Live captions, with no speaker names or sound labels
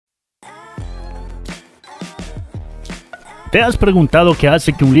¿Te has preguntado qué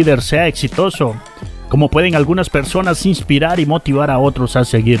hace que un líder sea exitoso? ¿Cómo pueden algunas personas inspirar y motivar a otros a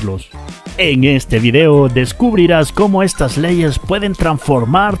seguirlos? En este video descubrirás cómo estas leyes pueden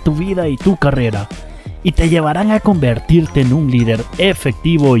transformar tu vida y tu carrera y te llevarán a convertirte en un líder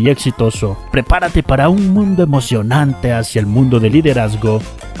efectivo y exitoso. Prepárate para un mundo emocionante hacia el mundo del liderazgo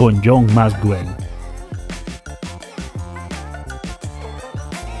con John Maxwell.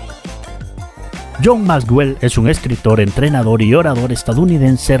 John Maxwell es un escritor, entrenador y orador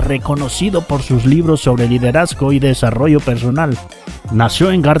estadounidense reconocido por sus libros sobre liderazgo y desarrollo personal.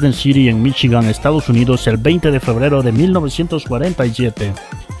 Nació en Garden City, en Michigan, Estados Unidos, el 20 de febrero de 1947.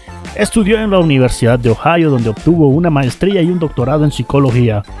 Estudió en la Universidad de Ohio, donde obtuvo una maestría y un doctorado en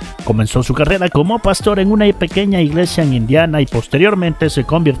psicología. Comenzó su carrera como pastor en una pequeña iglesia en Indiana y posteriormente se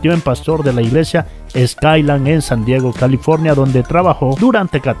convirtió en pastor de la iglesia Skyline en San Diego, California, donde trabajó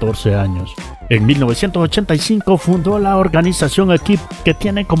durante 14 años. En 1985 fundó la organización Equipo, que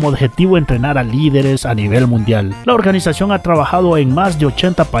tiene como objetivo entrenar a líderes a nivel mundial. La organización ha trabajado en más de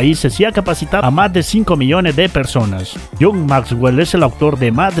 80 países y ha capacitado a más de 5 millones de personas. John Maxwell es el autor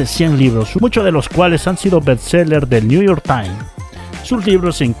de más de 100 libros, muchos de los cuales han sido bestsellers del New York Times. Sus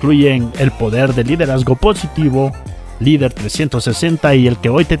libros incluyen El poder del liderazgo positivo, Líder 360 y el que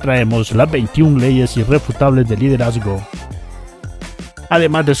hoy te traemos, las 21 leyes irrefutables del liderazgo.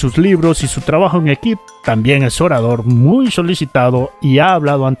 Además de sus libros y su trabajo en equipo, también es orador muy solicitado y ha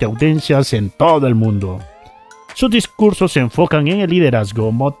hablado ante audiencias en todo el mundo. Sus discursos se enfocan en el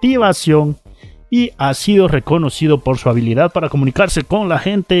liderazgo, motivación y ha sido reconocido por su habilidad para comunicarse con la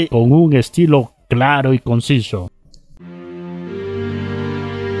gente con un estilo claro y conciso.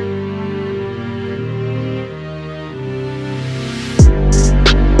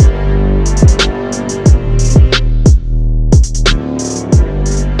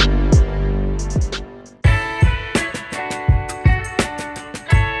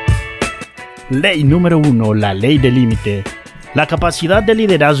 Ley número 1. La ley del límite. La capacidad de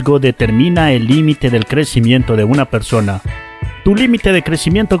liderazgo determina el límite del crecimiento de una persona. Tu límite de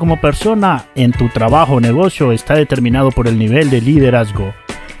crecimiento como persona en tu trabajo o negocio está determinado por el nivel de liderazgo.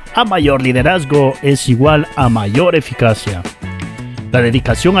 A mayor liderazgo es igual a mayor eficacia. La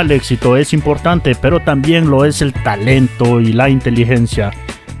dedicación al éxito es importante, pero también lo es el talento y la inteligencia.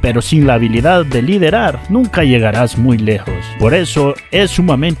 Pero sin la habilidad de liderar, nunca llegarás muy lejos. Por eso, es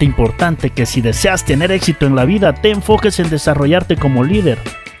sumamente importante que si deseas tener éxito en la vida, te enfoques en desarrollarte como líder.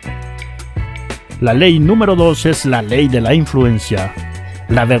 La ley número 2 es la ley de la influencia.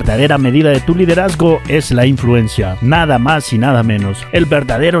 La verdadera medida de tu liderazgo es la influencia, nada más y nada menos. El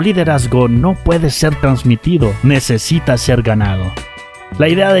verdadero liderazgo no puede ser transmitido, necesita ser ganado. La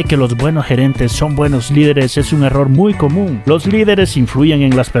idea de que los buenos gerentes son buenos líderes es un error muy común. Los líderes influyen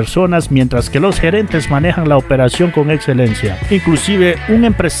en las personas mientras que los gerentes manejan la operación con excelencia. Inclusive, un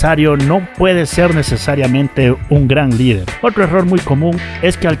empresario no puede ser necesariamente un gran líder. Otro error muy común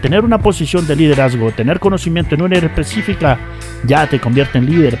es que al tener una posición de liderazgo, tener conocimiento en una área específica, ya te convierte en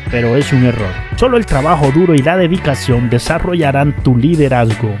líder, pero es un error. Solo el trabajo duro y la dedicación desarrollarán tu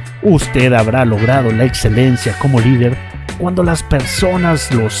liderazgo. Usted habrá logrado la excelencia como líder cuando las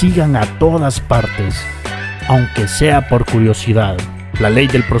personas lo sigan a todas partes, aunque sea por curiosidad. La ley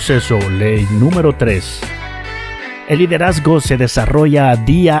del proceso, ley número 3. El liderazgo se desarrolla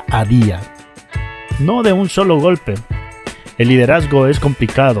día a día, no de un solo golpe. El liderazgo es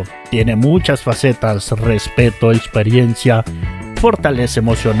complicado, tiene muchas facetas: respeto, experiencia, fortaleza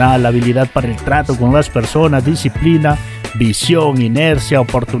emocional, habilidad para el trato con las personas, disciplina, visión, inercia,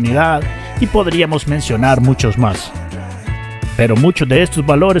 oportunidad y podríamos mencionar muchos más. Pero muchos de estos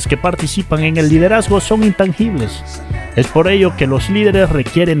valores que participan en el liderazgo son intangibles. Es por ello que los líderes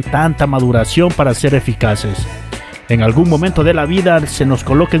requieren tanta maduración para ser eficaces. En algún momento de la vida se nos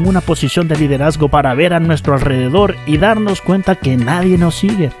coloca en una posición de liderazgo para ver a nuestro alrededor y darnos cuenta que nadie nos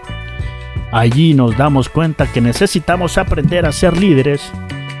sigue. Allí nos damos cuenta que necesitamos aprender a ser líderes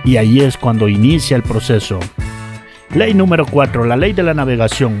y ahí es cuando inicia el proceso. Ley número 4. La ley de la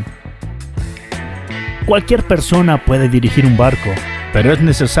navegación. Cualquier persona puede dirigir un barco, pero es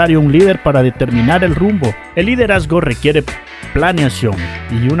necesario un líder para determinar el rumbo. El liderazgo requiere planeación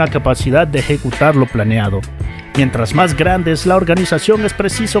y una capacidad de ejecutar lo planeado. Mientras más grande es la organización, es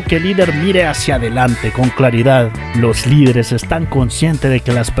preciso que el líder mire hacia adelante con claridad. Los líderes están conscientes de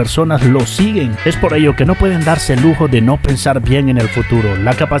que las personas los siguen. Es por ello que no pueden darse el lujo de no pensar bien en el futuro.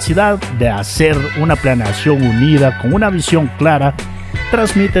 La capacidad de hacer una planeación unida con una visión clara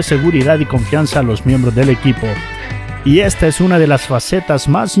transmite seguridad y confianza a los miembros del equipo. Y esta es una de las facetas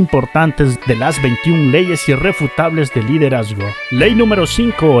más importantes de las 21 leyes irrefutables de liderazgo. Ley número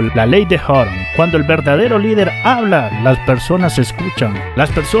 5, la ley de JONH. Cuando el verdadero líder habla, las personas escuchan. Las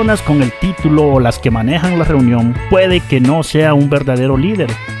personas con el título o las que manejan la reunión puede que no sea un verdadero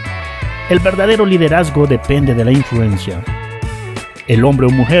líder. El verdadero liderazgo depende de la influencia. El hombre o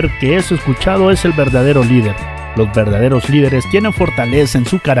mujer que es escuchado es el verdadero líder. Los verdaderos líderes tienen fortaleza en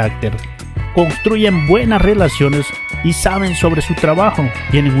su carácter, construyen buenas relaciones y saben sobre su trabajo.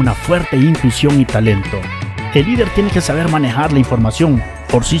 Tienen una fuerte intuición y talento. El líder tiene que saber manejar la información.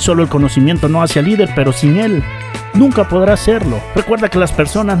 Por sí solo el conocimiento no hace al líder, pero sin él nunca podrá hacerlo. Recuerda que las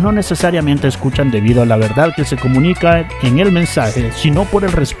personas no necesariamente escuchan debido a la verdad que se comunica en el mensaje, sino por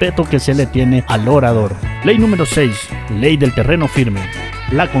el respeto que se le tiene al orador. Ley número 6, ley del terreno firme.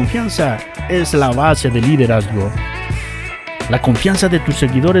 La confianza es la base del liderazgo. La confianza de tus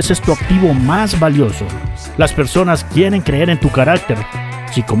seguidores es tu activo más valioso. Las personas quieren creer en tu carácter.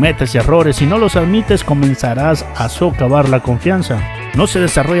 Si cometes errores y no los admites, comenzarás a socavar la confianza. No se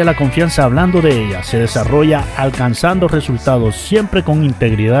desarrolla la confianza hablando de ella, se desarrolla alcanzando resultados, siempre con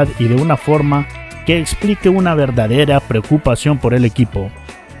integridad y de una forma que explique una verdadera preocupación por el equipo.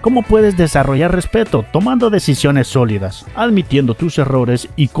 ¿Cómo puedes desarrollar respeto? Tomando decisiones sólidas, admitiendo tus errores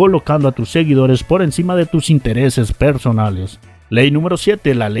y colocando a tus seguidores por encima de tus intereses personales. Ley número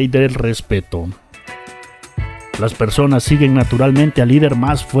 7, la ley del respeto. Las personas siguen naturalmente al líder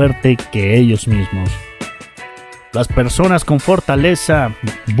más fuerte que ellos mismos. Las personas con fortaleza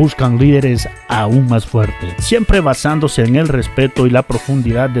buscan líderes aún más fuertes, siempre basándose en el respeto y la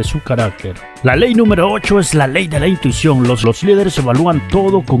profundidad de su carácter. La ley número 8 es la ley de la intuición. Los líderes evalúan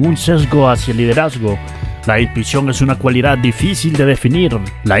todo con un sesgo hacia el liderazgo. La intuición es una cualidad difícil de definir.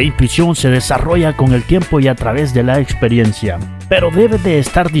 La intuición se desarrolla con el tiempo y a través de la experiencia. Pero debes de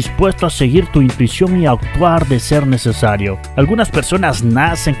estar dispuesto a seguir tu intuición y a actuar de ser necesario. Algunas personas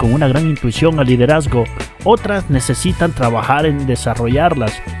nacen con una gran intuición al liderazgo, otras necesitan trabajar en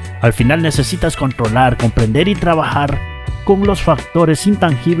desarrollarlas. Al final necesitas controlar, comprender y trabajar con los factores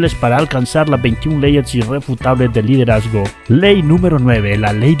intangibles para alcanzar las 21 leyes irrefutables del liderazgo. Ley número 9,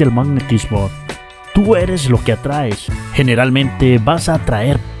 la ley del magnetismo. Tú eres lo que atraes. Generalmente vas a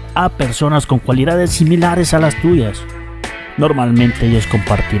atraer a personas con cualidades similares a las tuyas. Normalmente ellos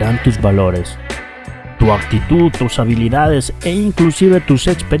compartirán tus valores, tu actitud, tus habilidades e inclusive tus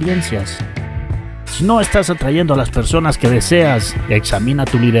experiencias. Si no estás atrayendo a las personas que deseas, examina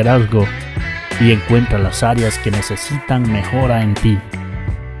tu liderazgo y encuentra las áreas que necesitan mejora en ti.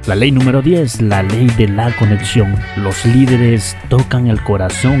 La ley número 10, la ley de la conexión. Los líderes tocan el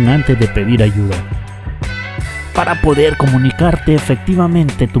corazón antes de pedir ayuda. Para poder comunicarte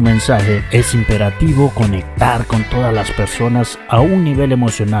efectivamente tu mensaje, es imperativo conectar con todas las personas a un nivel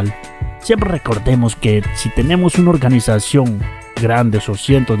emocional. Siempre recordemos que si tenemos una organización, grandes o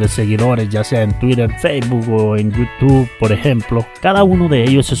cientos de seguidores, ya sea en Twitter, Facebook o en YouTube, por ejemplo, cada uno de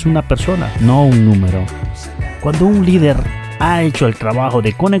ellos es una persona, no un número. Cuando un líder ha hecho el trabajo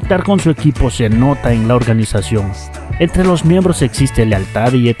de conectar con su equipo, se nota en la organización. Entre los miembros existe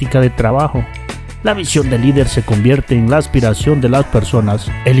lealtad y ética de trabajo. La visión del líder se convierte en la aspiración de las personas.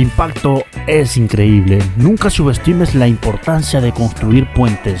 El impacto es increíble. Nunca subestimes la importancia de construir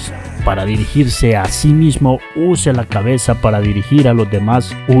puentes. Para dirigirse a sí mismo, use la cabeza. Para dirigir a los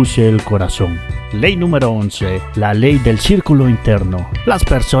demás, use el corazón. Ley número 11. La ley del círculo interno. Las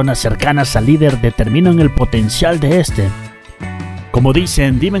personas cercanas al líder determinan el potencial de este. Como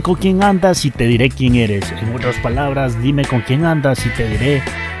dicen, dime con quién andas y te diré quién eres. En otras palabras, dime con quién andas y te diré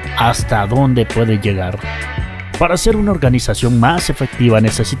hasta dónde puedes llegar. Para ser una organización más efectiva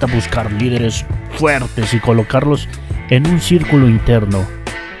necesita buscar líderes fuertes y colocarlos en un círculo interno.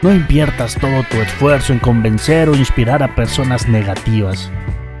 No inviertas todo tu esfuerzo en convencer o inspirar a personas negativas.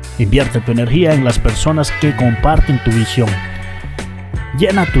 Invierte tu energía en las personas que comparten tu visión.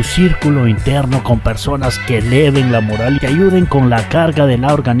 Llena tu círculo interno con personas que eleven la moral y te ayuden con la carga de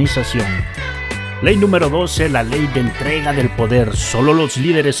la organización. Ley número 12, la ley de entrega del poder. Solo los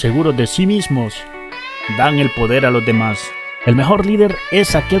líderes seguros de sí mismos dan el poder a los demás. El mejor líder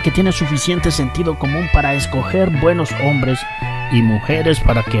es aquel que tiene suficiente sentido común para escoger buenos hombres y mujeres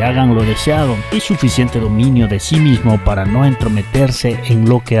para que hagan lo deseado y suficiente dominio de sí mismo para no entrometerse en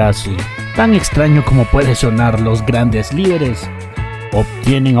lo que hace. Tan extraño como puede sonar, los grandes líderes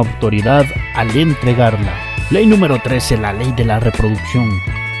obtienen autoridad al entregarla. Ley número 13, la ley de la reproducción.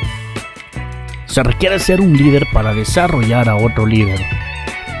 Se requiere ser un líder para desarrollar a otro líder.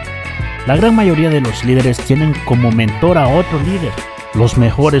 La gran mayoría de los líderes tienen como mentor a otro líder. Los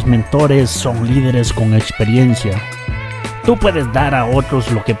mejores mentores son líderes con experiencia. Tú puedes dar a otros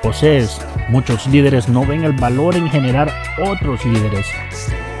lo que posees. Muchos líderes no ven el valor en generar otros líderes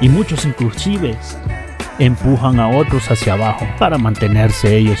y muchos inclusive empujan a otros hacia abajo para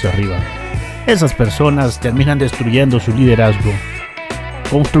mantenerse ellos arriba. Esas personas terminan destruyendo su liderazgo.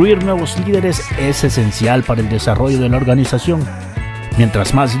 Construir nuevos líderes es esencial para el desarrollo de la organización.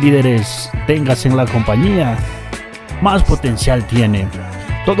 Mientras más líderes tengas en la compañía, más potencial tiene.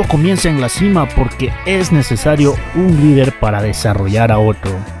 Todo comienza en la cima porque es necesario un líder para desarrollar a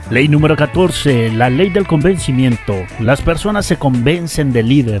otro. Ley número 14, la ley del convencimiento. Las personas se convencen del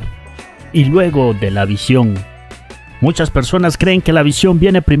líder y luego de la visión. Muchas personas creen que la visión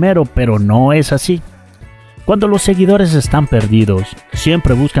viene primero, pero no es así. Cuando los seguidores están perdidos,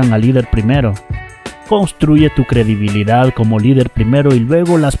 siempre buscan al líder primero. Construye tu credibilidad como líder primero y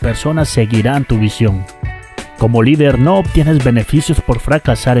luego las personas seguirán tu visión. Como líder no obtienes beneficios por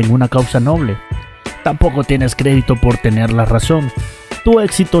fracasar en una causa noble. Tampoco tienes crédito por tener la razón. Tu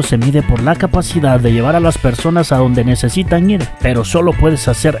éxito se mide por la capacidad de llevar a las personas a donde necesitan ir, pero solo puedes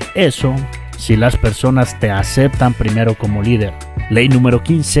hacer eso si las personas te aceptan primero como líder. Ley número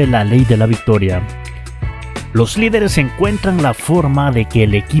 15, la ley de la victoria. Los líderes encuentran la forma de que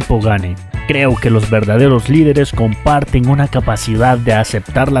el equipo gane. Creo que los verdaderos líderes comparten una capacidad de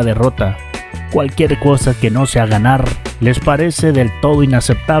aceptar la derrota. Cualquier cosa que no sea ganar les parece del todo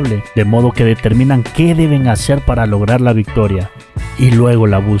inaceptable, de modo que determinan qué deben hacer para lograr la victoria y luego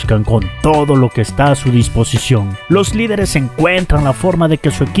la buscan con todo lo que está a su disposición. Los líderes encuentran la forma de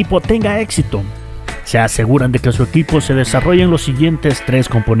que su equipo tenga éxito. Se aseguran de que su equipo se desarrolle en los siguientes 3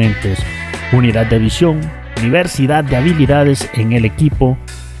 componentes: unidad de visión, diversidad de habilidades en el equipo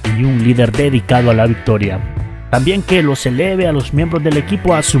y un líder dedicado a la victoria. También que los eleve a los miembros del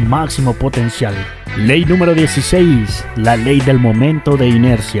equipo a su máximo potencial. Ley número 16, la ley del momento de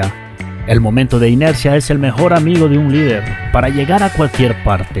inercia. El momento de inercia es el mejor amigo de un líder. Para llegar a cualquier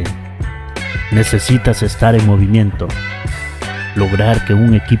parte, necesitas estar en movimiento. Lograr que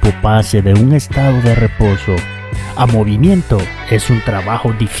un equipo pase de un estado de reposo a movimiento es un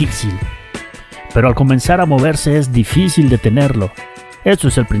trabajo difícil. Pero al comenzar a moverse es difícil detenerlo. Esto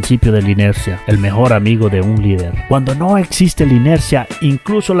es el principio de la inercia, el mejor amigo de un líder. Cuando no existe la inercia,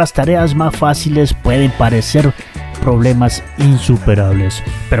 incluso las tareas más fáciles pueden parecer problemas insuperables.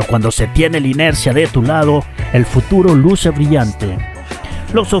 Pero cuando se tiene la inercia de tu lado, el futuro luce brillante.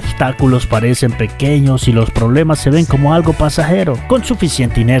 Los obstáculos parecen pequeños y los problemas se ven como algo pasajero. Con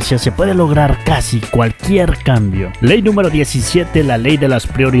suficiente inercia se puede lograr casi cualquier cambio. Ley número 17, la ley de las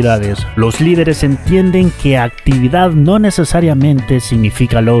prioridades. Los líderes entienden que actividad no necesariamente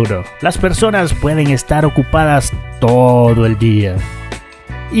significa logro. Las personas pueden estar ocupadas todo el día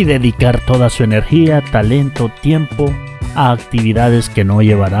y dedicar toda su energía, talento, tiempo a actividades que no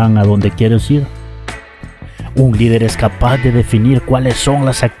llevarán a donde quieres ir. Un líder es capaz de definir cuáles son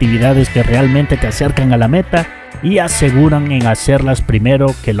las actividades que realmente te acercan a la meta y aseguran en hacerlas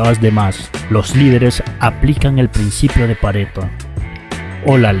primero que los demás. Los líderes aplican el principio de Pareto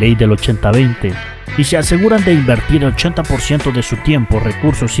o la ley del 80-20 y se aseguran de invertir el 80% de su tiempo,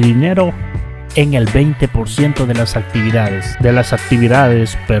 recursos y dinero en el 20% de las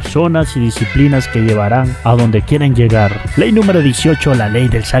actividades, personas y disciplinas que llevarán a donde quieren llegar. Ley número 18, la ley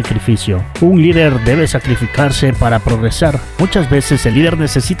del sacrificio. Un líder debe sacrificarse para progresar. Muchas veces el líder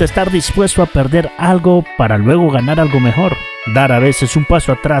necesita estar dispuesto a perder algo para luego ganar algo mejor. Dar a veces un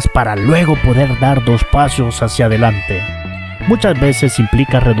paso atrás para luego poder dar 2 pasos hacia adelante. Muchas veces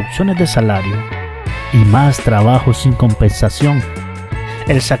implica reducciones de salario y más trabajo sin compensación.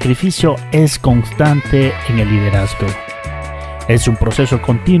 El sacrificio es constante en el liderazgo. Es un proceso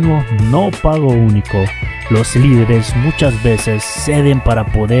continuo, no pago único. Los líderes muchas veces ceden para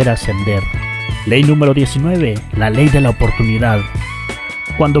poder ascender. Ley número 19, la ley de la oportunidad.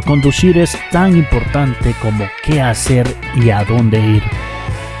 Cuando conducir es tan importante como qué hacer y a dónde ir.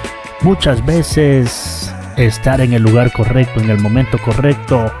 Muchas veces estar en el lugar correcto, en el momento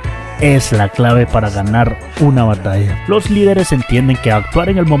correcto, es la clave para ganar una batalla. Los líderes entienden que actuar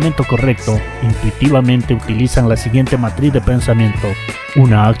en el momento correcto, intuitivamente utilizan la siguiente matriz de pensamiento.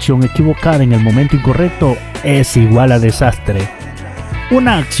 Una acción equivocada en el momento incorrecto es igual a desastre.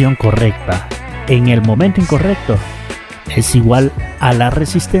 Una acción correcta en el momento incorrecto es igual a la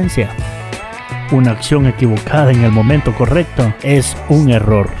resistencia. Una acción equivocada en el momento correcto es un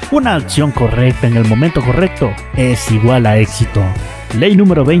error. Una acción correcta en el momento correcto es igual a éxito. Ley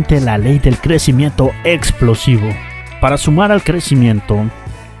número 20, la ley del crecimiento explosivo. Para sumar al crecimiento,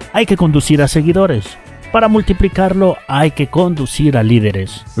 hay que conducir a seguidores. Para multiplicarlo, hay que conducir a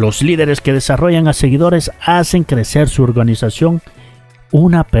líderes. Los líderes que desarrollan a seguidores hacen crecer su organización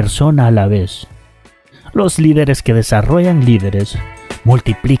una persona a la vez. Los líderes que desarrollan líderes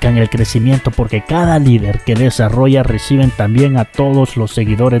multiplican el crecimiento porque cada líder que desarrolla reciben también a todos los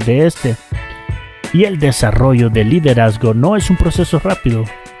seguidores de este. Y el desarrollo del liderazgo no es un proceso rápido,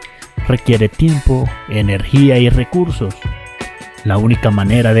 requiere tiempo, energía y recursos. La única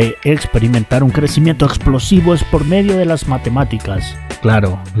manera de experimentar un crecimiento explosivo es por medio de las matemáticas.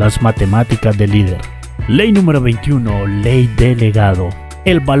 Claro, las matemáticas del líder. Ley número 21, ley del legado.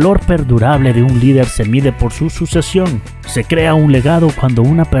 El valor perdurable de un líder se mide por su sucesión. Se crea un legado cuando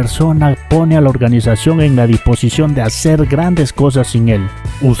una persona pone a la organización en la disposición de hacer grandes cosas sin él.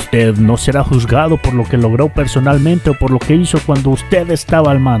 Usted no será juzgado por lo que logró personalmente o por lo que hizo cuando usted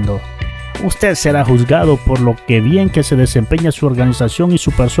estaba al mando. Usted será juzgado por lo que bien que se desempeña su organización y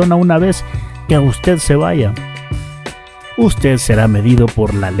su persona una vez que usted se vaya. Usted será medido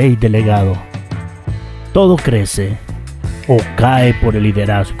por la ley del legado. Todo crece o cae por el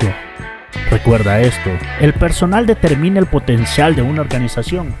liderazgo. Recuerda esto, el personal determina el potencial de una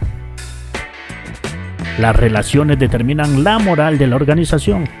organización. Las relaciones determinan la moral de la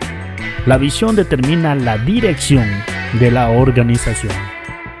organización. La visión determina la dirección de la organización.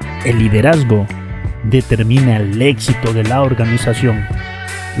 El liderazgo determina el éxito de la organización.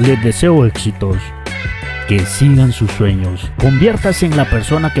 Les deseo éxitos. Que sigan sus sueños. Conviértase en la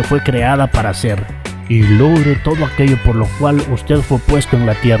persona que fue creada para ser y logre todo aquello por lo cual usted fue puesto en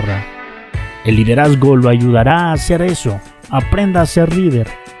la tierra. El liderazgo lo ayudará a hacer eso. Aprenda a ser líder,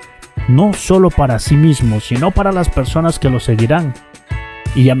 no solo para sí mismo, sino para las personas que lo seguirán.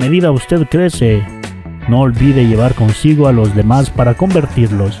 Y a medida usted crece, no olvide llevar consigo a los demás para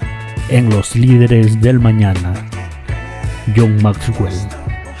convertirlos en los líderes del mañana. John Maxwell.